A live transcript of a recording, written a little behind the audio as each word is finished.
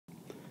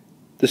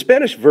The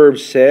Spanish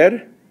verbs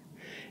ser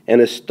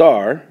and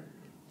estar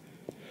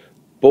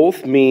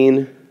both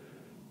mean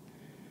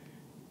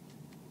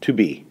to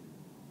be.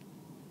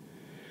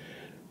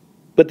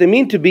 But they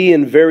mean to be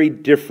in very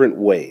different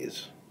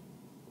ways.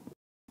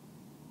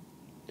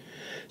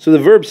 So the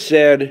verb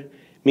ser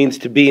means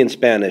to be in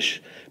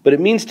Spanish, but it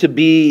means to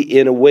be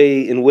in a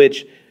way in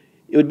which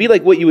it would be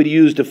like what you would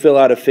use to fill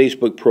out a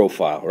Facebook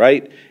profile,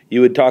 right?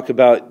 You would talk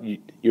about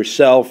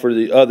yourself or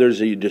the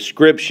others, your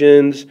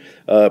descriptions,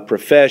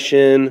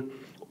 profession,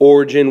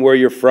 origin, where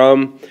you're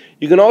from.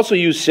 You can also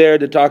use ser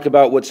to talk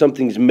about what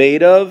something's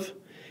made of,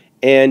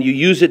 and you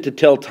use it to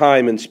tell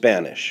time in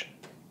Spanish.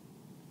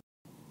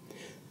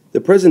 The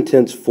present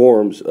tense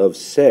forms of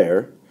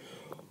ser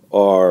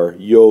are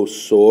yo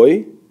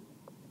soy,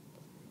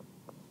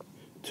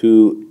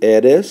 tú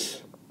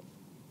eres,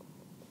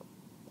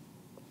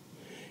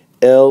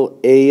 él,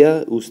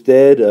 ella,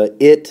 usted,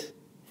 it,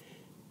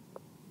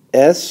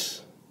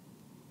 es,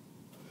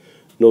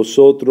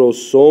 nosotros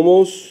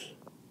somos,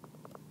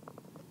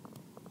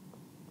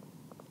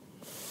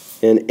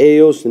 and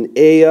ellos and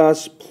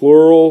ellas,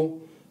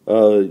 plural,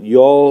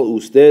 y'all,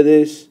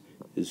 ustedes,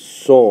 is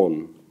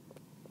son.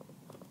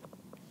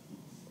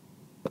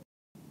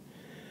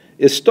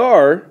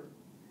 Estar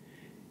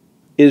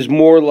is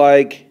more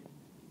like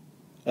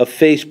a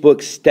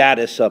Facebook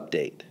status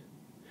update.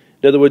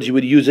 In other words, you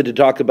would use it to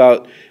talk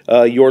about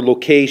your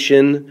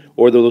location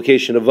or the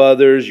location of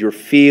others, your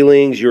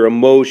feelings, your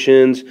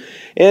emotions,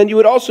 and you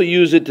would also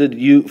use it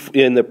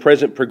in the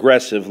present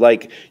progressive,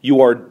 like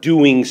you are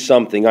doing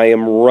something. I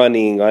am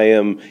running, I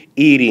am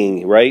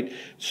eating, right?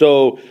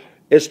 So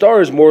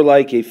estar is more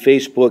like a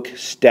Facebook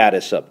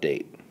status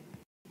update.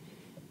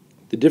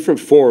 The different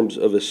forms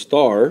of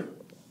estar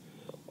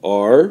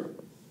are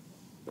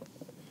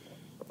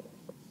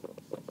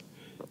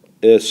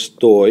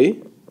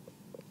estoy,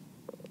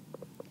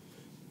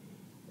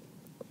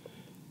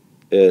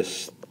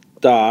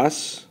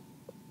 estás,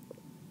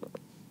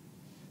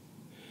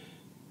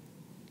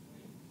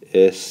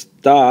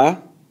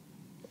 está,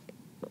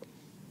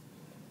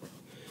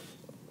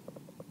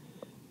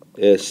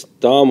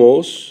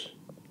 estamos,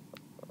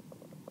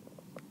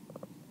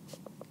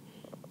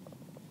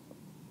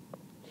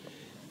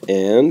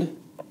 and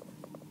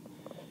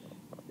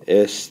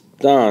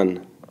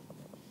están.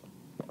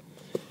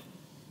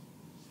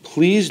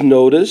 Please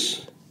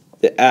notice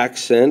the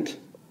accent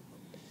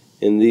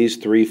in these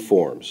three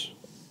forms.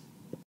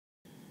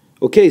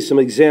 Okay, some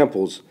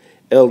examples.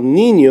 El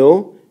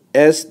niño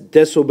es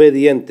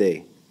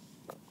desobediente.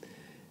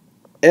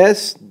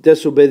 Es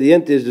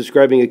desobediente is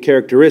describing a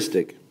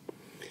characteristic.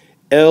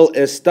 Él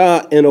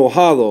está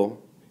enojado.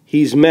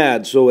 He's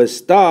mad. So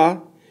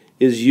está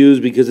is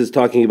used because it's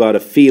talking about a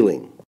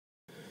feeling.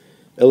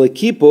 El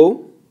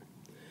equipo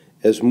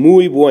es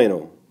muy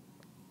bueno.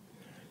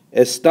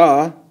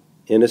 Está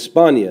en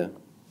España.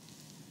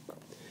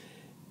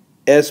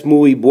 Es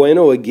muy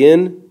bueno,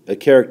 again, a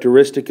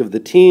characteristic of the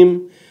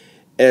team.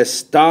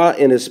 Está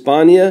en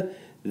España,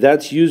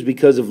 that's used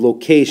because of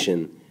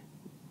location.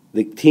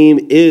 The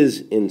team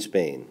is in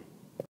Spain.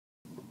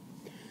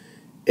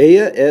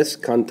 Ella es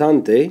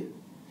cantante.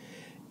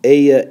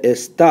 Ella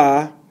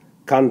está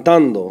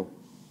cantando.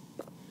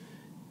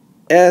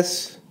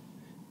 Es,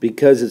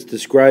 because it's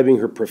describing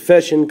her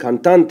profession,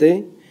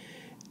 cantante.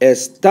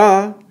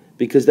 Está,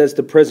 because that's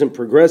the present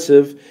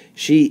progressive,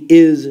 she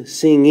is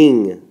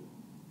singing.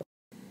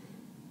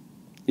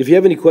 If you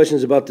have any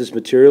questions about this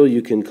material,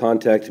 you can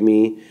contact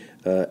me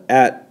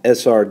at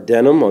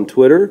SRDenim on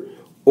Twitter,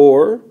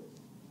 or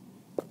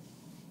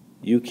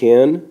you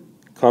can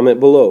comment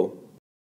below.